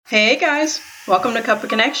Hey guys, welcome to Cuppa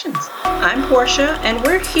Connections. I'm Portia, and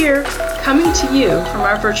we're here coming to you from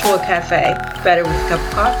our virtual cafe, Better with a Cup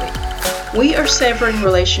of Coffee. We are savoring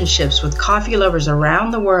relationships with coffee lovers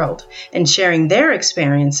around the world and sharing their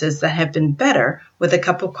experiences that have been better with a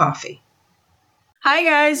cup of coffee. Hi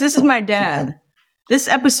guys, this is my dad. This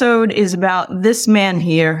episode is about this man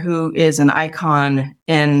here who is an icon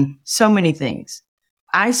in so many things.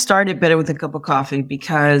 I started Better with a Cup of Coffee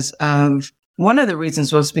because of one of the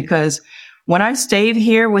reasons was because when I stayed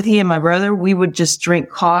here with he and my brother, we would just drink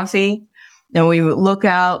coffee and we would look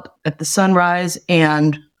out at the sunrise,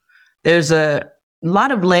 and there's a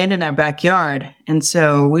lot of land in our backyard. And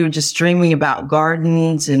so we were just dreaming about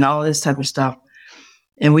gardens and all this type of stuff.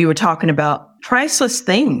 And we were talking about priceless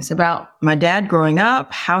things about my dad growing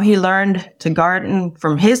up, how he learned to garden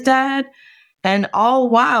from his dad, and all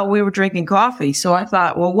while we were drinking coffee. So I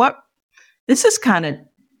thought, well, this is kind of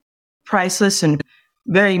priceless and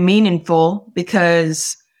very meaningful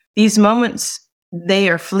because these moments, they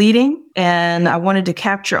are fleeting. And I wanted to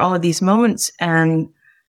capture all of these moments, and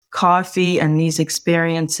coffee and these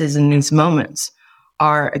experiences and these moments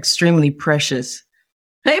are extremely precious.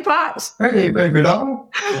 Hey, Pops. Hey, baby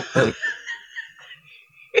doll.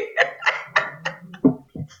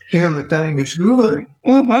 Everything is good.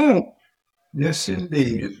 Mm-hmm. Yes,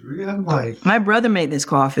 indeed. It's real nice. My brother made this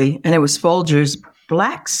coffee, and it was Folgers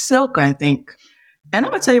Black Silk, I think. And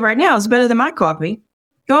I'm going to tell you right now, it's better than my coffee.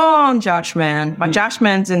 Go on, Josh Man. My Josh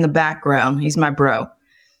Man's in the background. He's my bro.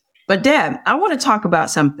 But, Dad, I want to talk about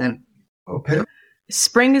something. Okay.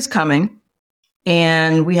 Spring is coming,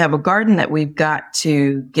 and we have a garden that we've got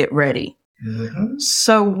to get ready. Mm-hmm.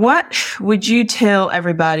 So what would you tell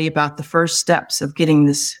everybody about the first steps of getting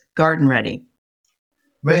this garden ready?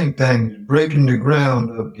 Main thing is breaking the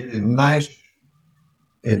ground up, get it nice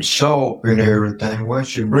and soft and everything.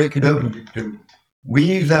 Once you break it up and get the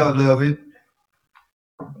weeds out of it,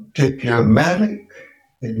 take your mattock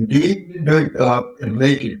and dig the dirt up and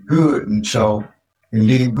make it good and soft. And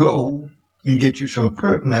then go and get you some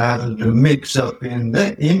fertilizer to mix up in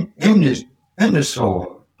the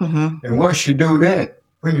soil. Mm-hmm. And once you do that,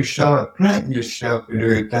 when you start planting yourself and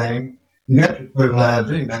everything, you have to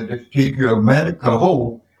fertilize it and just take your mattock a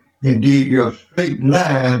hole and dig your straight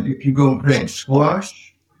line if you're going to plant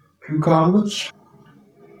squash, cucumbers,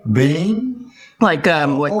 beans. Like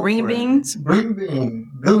green beans? Green beans,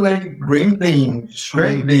 blue green beans,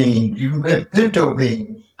 straight beans, you can plant pinto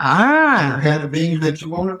beans. Ah. The kind of beans that you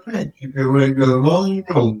want to plant. You can really go long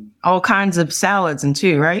road. All kinds of salads and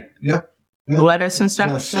too, right? Yep. Lettuce and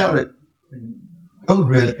Now, stuff? salad, those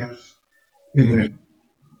radicals,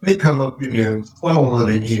 they come up in the fall of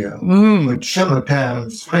the year. But summertime,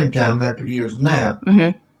 springtime, like it is now,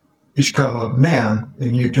 Mm-hmm. it's come up now.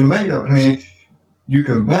 And your tomato plants, you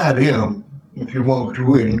can buy them if you want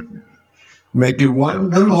to. And make it one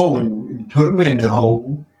little hole and put them in the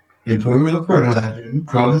hole and put them in the fertilizer and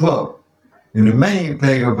cover them up. And the main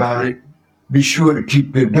thing about it, be sure to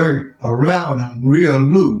keep the dirt around them real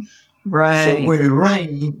loose. Right. So when it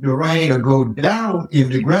rains, the rain will go down in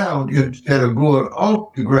the ground instead of going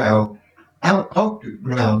off the ground, out off the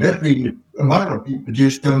ground. That's what a lot of people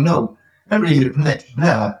just don't know. That means the plants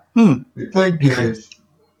die. The thing is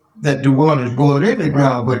that the water's going in the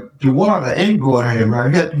ground, but the water ain't going anywhere.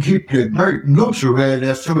 You have to keep the dirt loose around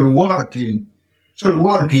there so the water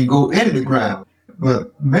can go in the ground.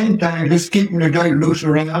 But main thing is keeping the dirt loose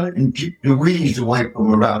around it and keep the weeds away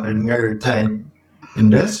from around it and everything.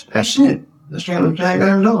 And that's it. That's the only thing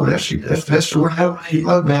I know. That's the way I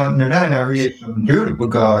love down there. I had some beautiful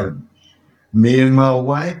garden. Me and my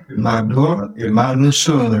wife and my daughter and my little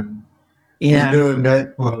son. Yeah. We doing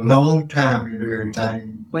that for a long time and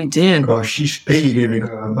everything. We did. Because she stayed in the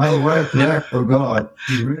garden. My wife left for God.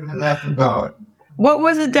 She really left for God. What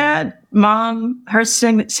was it, Dad? Mom, her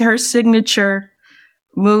signature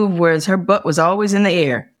move was her butt was always in the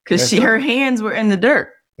air because her hands were in the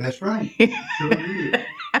dirt. That's right. Sure is.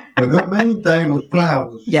 But the main thing was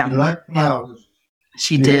flowers. Yeah. She liked flowers.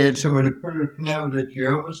 She did. Some of the pretty flowers that you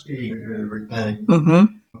ever see and everything.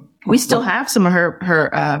 Mm-hmm. We still have some of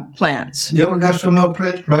her plants. Yeah, we got some more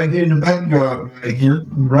plants right here in the backyard right here.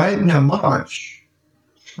 Right in March.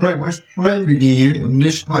 Right, we're spring begin in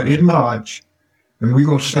this part in March. And we're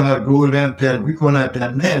going to start going out there. We're going out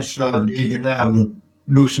there now and start digging out and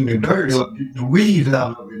loosen the dirt up, get the weeds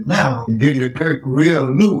out of it now, and get the dirt real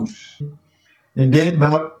loose. And then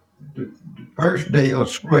about the first day of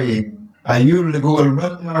spring, I usually go and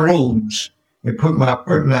run my rooms and put my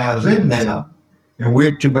fertilizer in there. And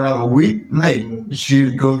wait about a week later,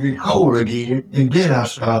 she's going to get cold again, and then I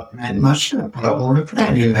start planting my sunflower on the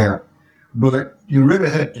plant in there. But you really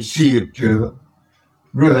have to see it to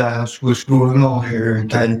realize what's going on here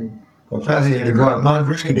and thing. If I had got my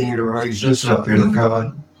granddad to raise us up in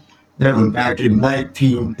God, that was back in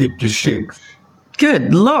 1956.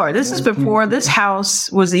 Good Lord. This is before this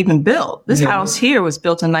house was even built. This house here was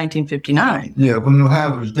built in 1959. Yeah, when the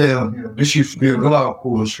house was down here, this used to be a golf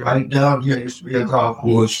course. Right down here used to be a golf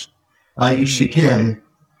course. I used to carry.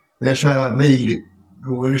 That's how I made it.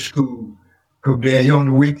 Go to school. Go down on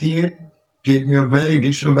the weekend, get me a bag,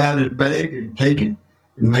 get somebody's bag and take it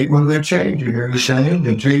and make one of their change and everything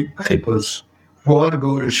and take papers before I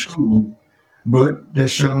go to school. But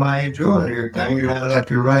that's something I enjoy and everything, and I like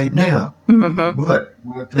to write now. Mm-hmm. But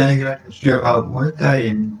one thing I can share out one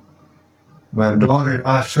thing, my daughter and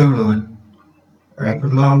my son, after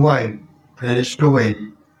my wife passed away,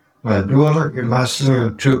 my daughter and my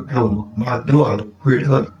son took over. My daughter quit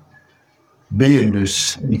her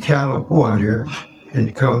business in California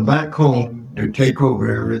and come back home to take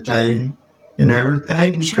over everything, and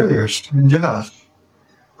everything's cursed and just.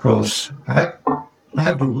 Because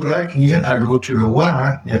I do what I can. I go to the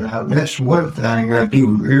Y, and that's one thing I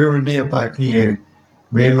do every day if I can.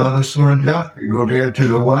 Me and my son Doctor go there to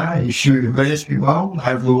the Y, he shoot basketball.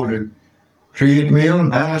 I go to treadmill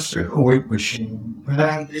and bicycle weight machine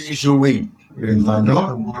 5 days a week. And my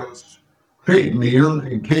daughter was treadmill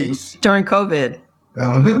in case. During COVID.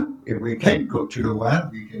 If we can't go to the Y,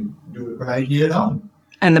 we can do it right here at home.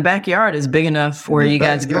 And the backyard is big enough where you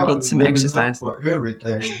guys can get some exercise. For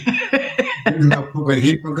everything. I put a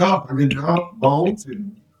heap of golf in the golf balls,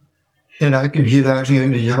 and I could get out here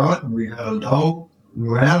in the yard, and we had a dog,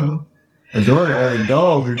 we had him. And daughter had a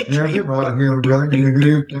dog, and she brought him down to the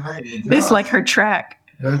blue time. It's like her track.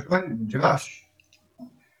 That's right, Josh.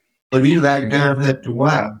 But he like down at the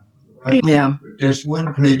Y. Yeah. There's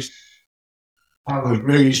one place I was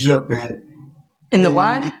raised up at. In the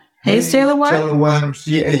Y? Hayes Taylor Y? Taylor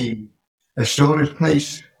YMCA. That's the only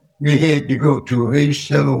place we had to go to. Hayes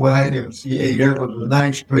Taylor YMCA. That was a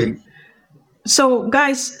nice place. So,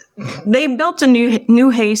 guys, they built a new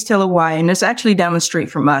Hayes Taylor Y, and it's actually down the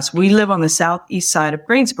street from us. We live on the southeast side of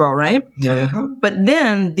Greensboro, right? Yeah. But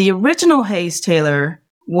then the original Hayes Taylor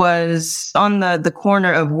was on the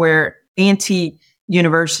corner of where A&T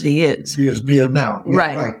University is. Yes, now. Yeah,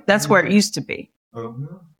 right. That's where it used to be.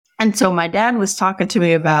 Uh-huh. And so my dad was talking to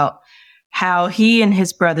me about how he and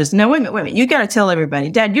his brothers. No, wait a minute. You got to tell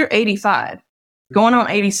everybody, Dad, you're 85, going on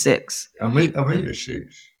 86. I'm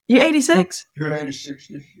 86. You're 86? You're 86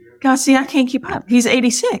 this year. God, see, I can't keep up. He's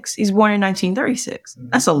 86. He's born in 1936. Mm-hmm.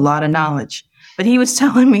 That's a lot of knowledge. But he was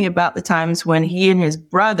telling me about the times when he and his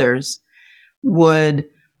brothers would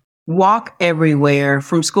walk everywhere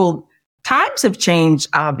from school. Times have changed,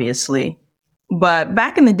 obviously. But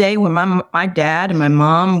back in the day when my dad and my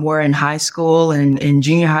mom were in high school and in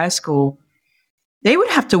junior high school, they would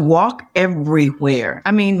have to walk everywhere.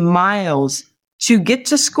 I mean, miles to get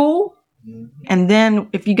to school. And then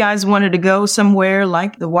if you guys wanted to go somewhere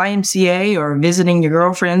like the YMCA or visiting your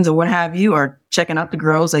girlfriends or what have you, or checking out the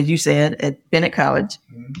girls, as you said, at Bennett College,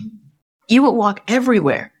 you would walk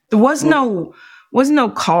everywhere. There was no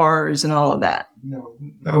cars and all of that. No,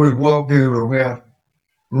 I would walk everywhere.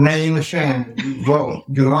 Rain or shine, you walk.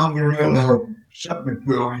 Get along around or something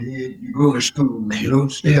put on your head. You go to school. You don't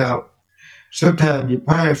stay out. Sometimes your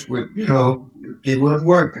parents would, if they weren't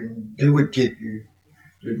working, they would get you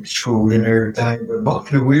to school and everything. But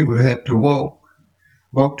mostly we would have to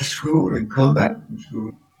walk to school and come back from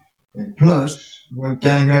school. And plus, one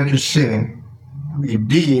thing I just said, we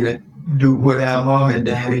did do what our mom and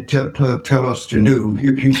daddy tell us to do. If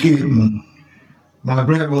you didn't, my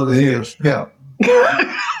grandmother had a strap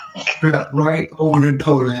right over the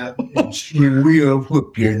door there, and she will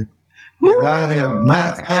whoop you. And I have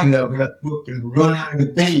my hand up that whoop and run out of the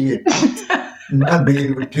bed. And I'd be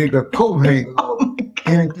able to take a coat hanger off.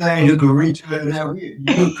 Anything you could reach out of that, you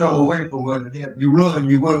could come away from one of them. You run,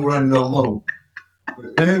 you wouldn't run no more.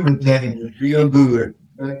 But everything is real good.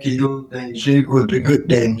 Back in those days, it was the good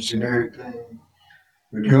things and everything.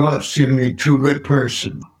 But God sent me two good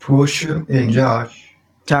persons, Portia and Josh.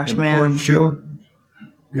 Josh, man. Portia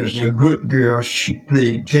is a good girl. She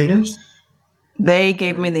played tennis. They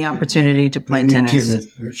gave me the opportunity to play tennis.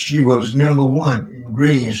 She was number one in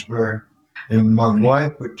Greensboro. And my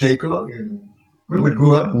wife would take her, and we would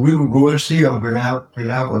go up and we would go and see her when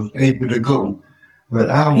I was able to go.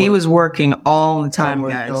 But he was working all the time,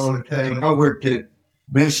 guys. All the time. I worked at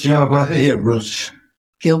best job I had was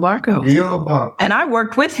Gil Barco. And I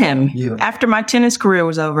worked with him. Yeah. After my tennis career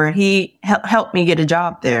was over, he helped me get a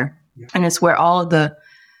job there. Yeah. And it's where all of the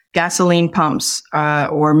gasoline pumps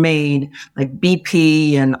were made, like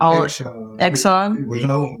BP and all Exxon. It was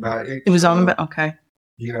owned by Exxon. It was owned by, okay.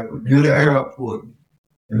 Yeah, near the airport.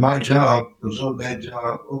 And my job was on that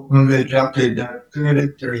job. On that job, I did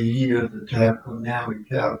 33 years at the time. From now, we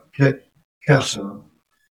Kessel.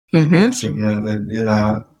 And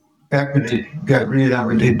after they got rid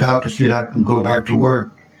of it, the doctor said I can go back to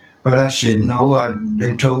work. But I said, no,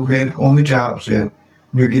 they told me on the job, said,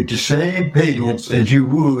 you get the same payments as you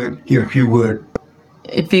would if you would.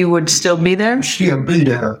 If you would still be there? Still be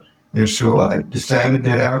there. And so I decided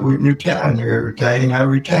that I would retire and everything. I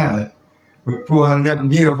retired. Before I left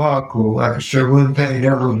Near Barco, I could say one thing,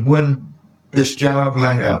 there was one, this job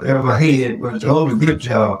I ever had was the only good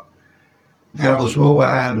job. I was over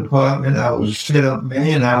our department. I was set up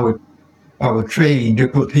man. I would train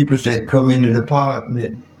different people that come in the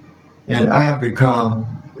department, and I become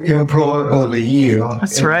employee of the year.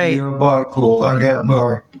 That's right. Near Barco, I got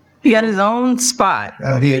my. He had his own spot.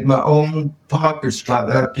 I had my own parking spot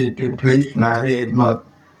up at the place, and I had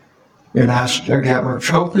I got my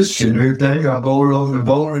trophies and everything. I bowled on the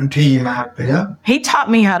bowling team out there. He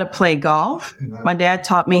taught me how to play golf. My dad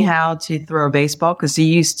taught me how to throw a baseball because he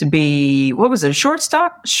used to be, what was it,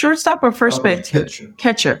 shortstop or first base?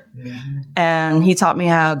 Catcher. Yeah. And he taught me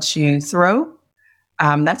how to throw.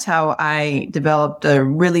 That's how I developed a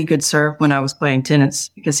really good serve when I was playing tennis,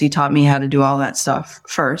 because he taught me how to do all that stuff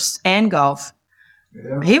first, and golf.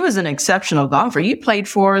 Yeah. He was an exceptional golfer. You played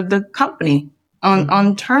for the company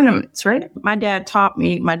on tournaments, right? My dad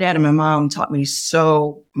and my mom taught me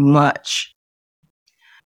so much.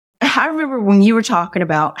 I remember when you were talking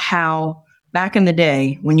about how back in the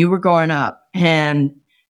day when you were growing up and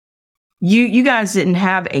you guys didn't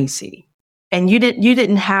have AC. And you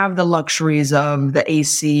didn't have the luxuries of the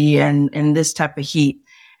AC and this type of heat.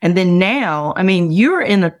 And then now, I mean, you're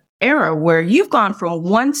in an era where you've gone from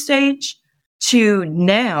one stage to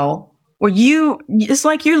now where it's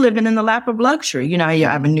like you're living in the lap of luxury. You know, you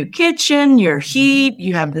have a new kitchen, your heat,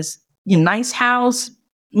 you have this nice house,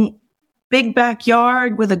 big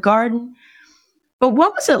backyard with a garden. But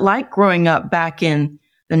what was it like growing up back in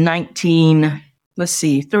the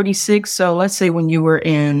 36? So let's say when you were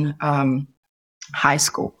in, high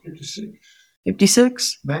school.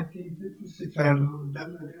 56? 1956.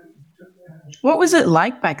 What was it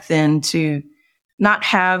like back then to not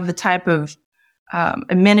have the type of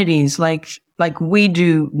amenities like we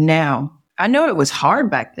do now? I know it was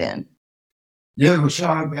hard back then. Yeah, it was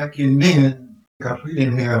hard back in then because we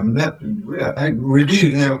didn't have nothing. We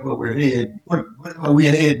didn't have what we had. What we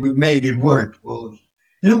had, we made it work. Well,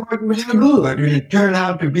 it was good, and it turned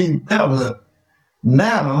out to be better.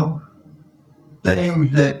 Now,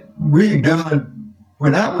 things that we done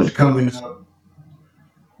when I was coming up,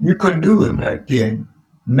 you couldn't do it back then.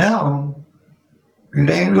 Now, it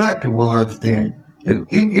ain't like it was then. It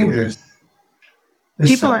is.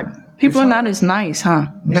 People are not as nice, huh?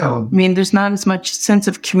 No. I mean, there's not as much sense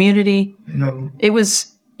of community. No. It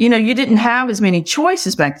was, you didn't have as many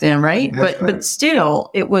choices back then, right? But still,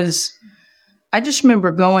 it was, I just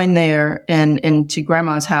remember going there and to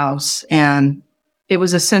grandma's house, and it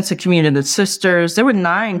was a sense of community. The sisters, there were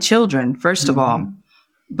 9 children, first of all,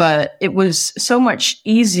 but it was so much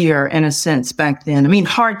easier in a sense back then. I mean,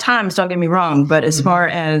 hard times, don't get me wrong, but as far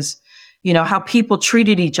as, how people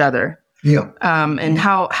treated each other, and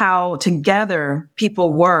how together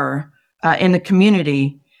people were in the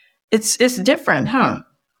community, it's different, huh?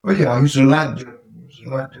 Well, yeah, it was a lot different.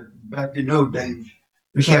 Back in those days.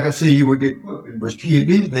 It's like I say, you would get whooping, but kids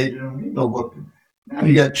these days, you don't need no whooping. Now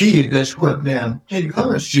you got kids that's what down 10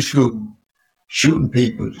 guns just shooting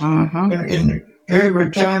people. And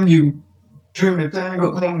every time you turn the thing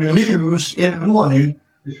on the news in the morning,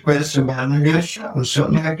 it's where somebody got shot or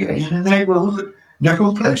something like that in the neighborhood,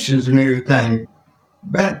 different places and everything.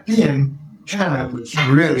 Back then, China was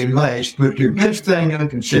really nice, but the best thing I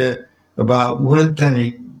can say about one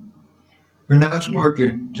thing, when I was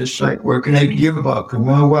working, just like working at Cuppa,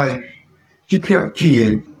 my wife, she kept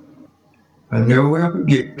kids. I never ever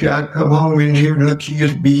forget, I'd come home in here and the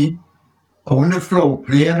kids be on the floor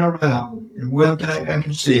playing around. And one thing I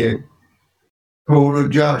can say,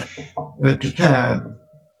 told Josh at the time,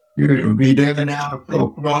 he would be there and out the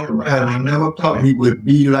floor crawling around. I never thought he would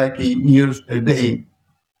be like he is today.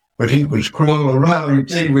 But he was crawling around, and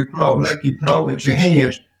he would crawl like he crawled with your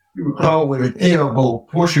hands. He would crawl with his elbow,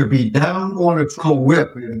 push your be down on the floor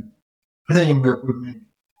whipping, playing with me.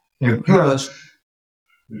 And plus,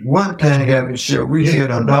 one thing I would say, we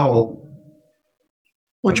had a dog.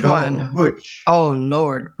 Which one? Butch. Oh,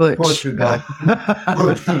 Lord, Butch. Butch,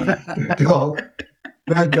 Butch. Dog.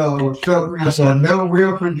 That dog was so nice. I never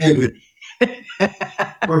will forget it.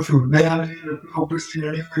 Butch was down in the focus and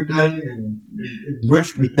everything, and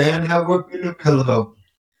Butch was down there working the pillow.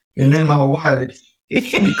 And then my wife,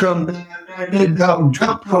 You come down and then dog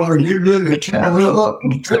jump over you look at travel up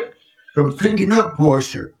and trip from picking up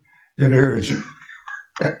Portia and hers.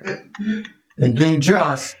 And then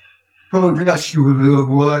Josh, poor Josh, you were a little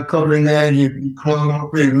boy coming at you, he clung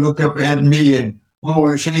up and looked up at me and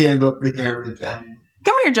hold his hand up and everything.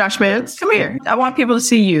 Come here, Josh Mans. Come here. I want people to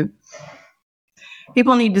see you.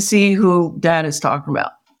 People need to see who Dad is talking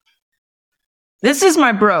about. This is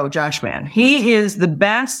my bro, Josh Man. He is the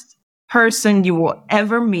best person you will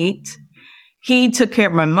ever meet. He took care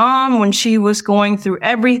of my mom when she was going through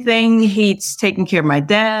everything. He's taking care of my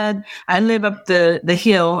dad. I live up the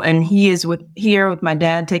hill, and he is here with my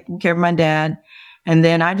dad, taking care of my dad. And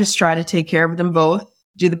then I just try to take care of them both,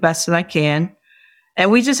 do the best that I can.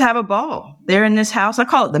 And we just have a ball. They're in this house. I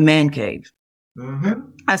call it the man cave. Mm-hmm.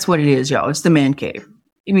 That's what it is, y'all. It's the man cave.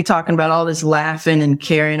 You be talking about all this laughing and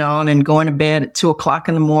carrying on and going to bed at 2:00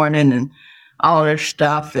 in the morning and all this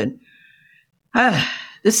stuff. And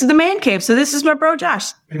this is the man cave. So this is my bro,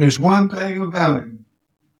 Josh. And there's one thing about him.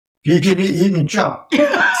 He can chop. He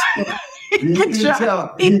can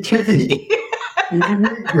chop. He can eat. He's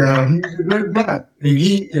a good guy.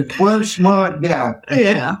 He is one smart guy.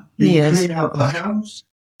 Yeah, he is. Clean up a house.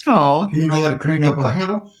 Oh. He know how to clean up a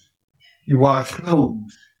house. He wash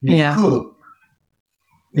clothes. He cook.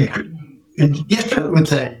 It's just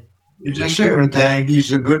everything. It's just everything.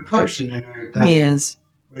 He's a good person and everything. He is.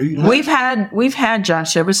 We've had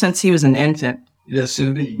Josh ever since he was an infant. Yes,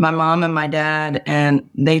 indeed. My mom and my dad, and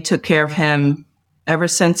they took care of him ever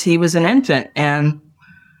since he was an infant. And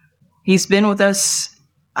he's been with us.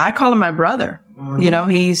 I call him my brother. Mm-hmm. You know,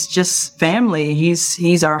 he's just family.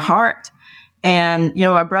 He's our heart. And, you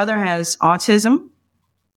know, my brother has autism,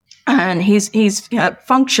 and he's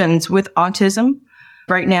functions with autism.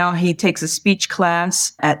 Right now, he takes a speech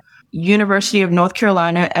class at University of North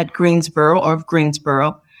Carolina at Greensboro.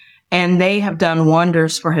 And they have done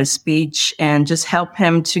wonders for his speech and just help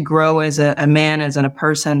him to grow as a man, as a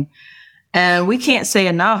person. And we can't say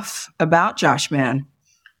enough about Josh Man.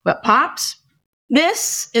 But Pops,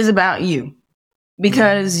 this is about you.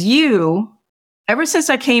 Because you, ever since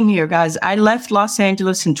I came here, guys, I left Los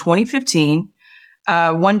Angeles in 2015.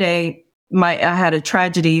 One day, I had a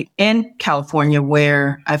tragedy in California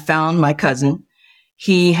where I found my cousin.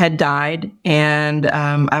 He had died, and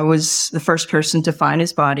I was the first person to find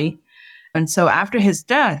his body. And so after his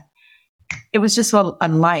death, it was just a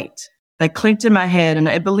light that clicked in my head, and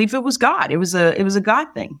I believe it was God. It was a God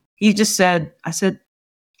thing. He just said, I said,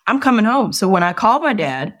 I'm coming home. So when I called my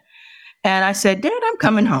dad, and I said, Dad, I'm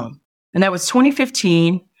coming home. And that was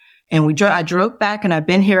 2015. And I drove back, and I've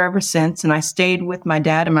been here ever since. And I stayed with my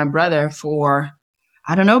dad and my brother for,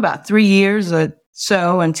 I don't know, about 3 years or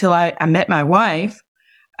so until I met my wife.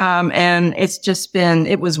 And it's just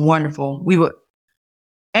it was wonderful.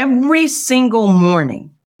 Every single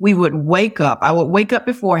morning, we would wake up. I would wake up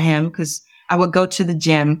before him because I would go to the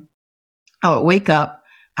gym. I would wake up.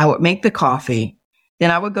 I would make the coffee. Then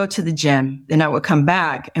I would go to the gym. Then I would come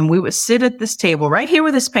back, and we would sit at this table right here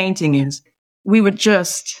where this painting is. We would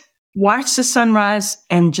just watch the sunrise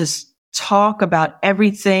and just talk about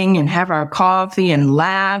everything and have our coffee and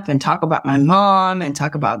laugh and talk about my mom and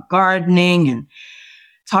talk about gardening and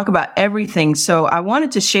talk about everything. So I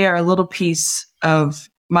wanted to share a little piece of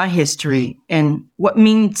my history and what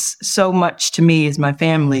means so much to me is my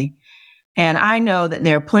family. And I know that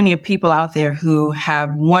there are plenty of people out there who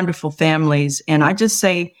have wonderful families. And I just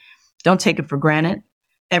say, don't take it for granted.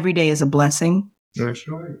 Every day is a blessing. That's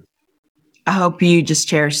right. I hope you just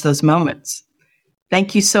cherish those moments.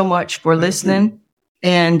 Thank you so much for listening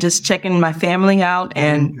and just checking my family out.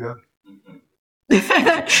 And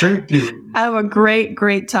thank you. Have a great,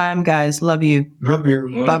 great time, guys. Love you. Love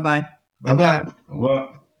you. Bye-bye. Bye-bye. Bye.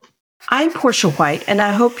 I'm Portia White, and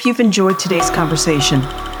I hope you've enjoyed today's conversation.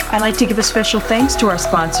 I'd like to give a special thanks to our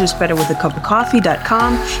sponsors,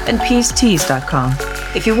 betterwithacupofcoffee.com and peacesteas.com.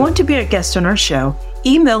 If you want to be a guest on our show,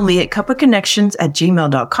 email me at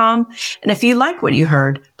cuppaconnections@gmail.com. And if you like what you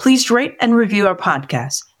heard, please rate and review our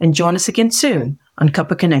podcast and join us again soon on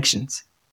Cuppa Connections.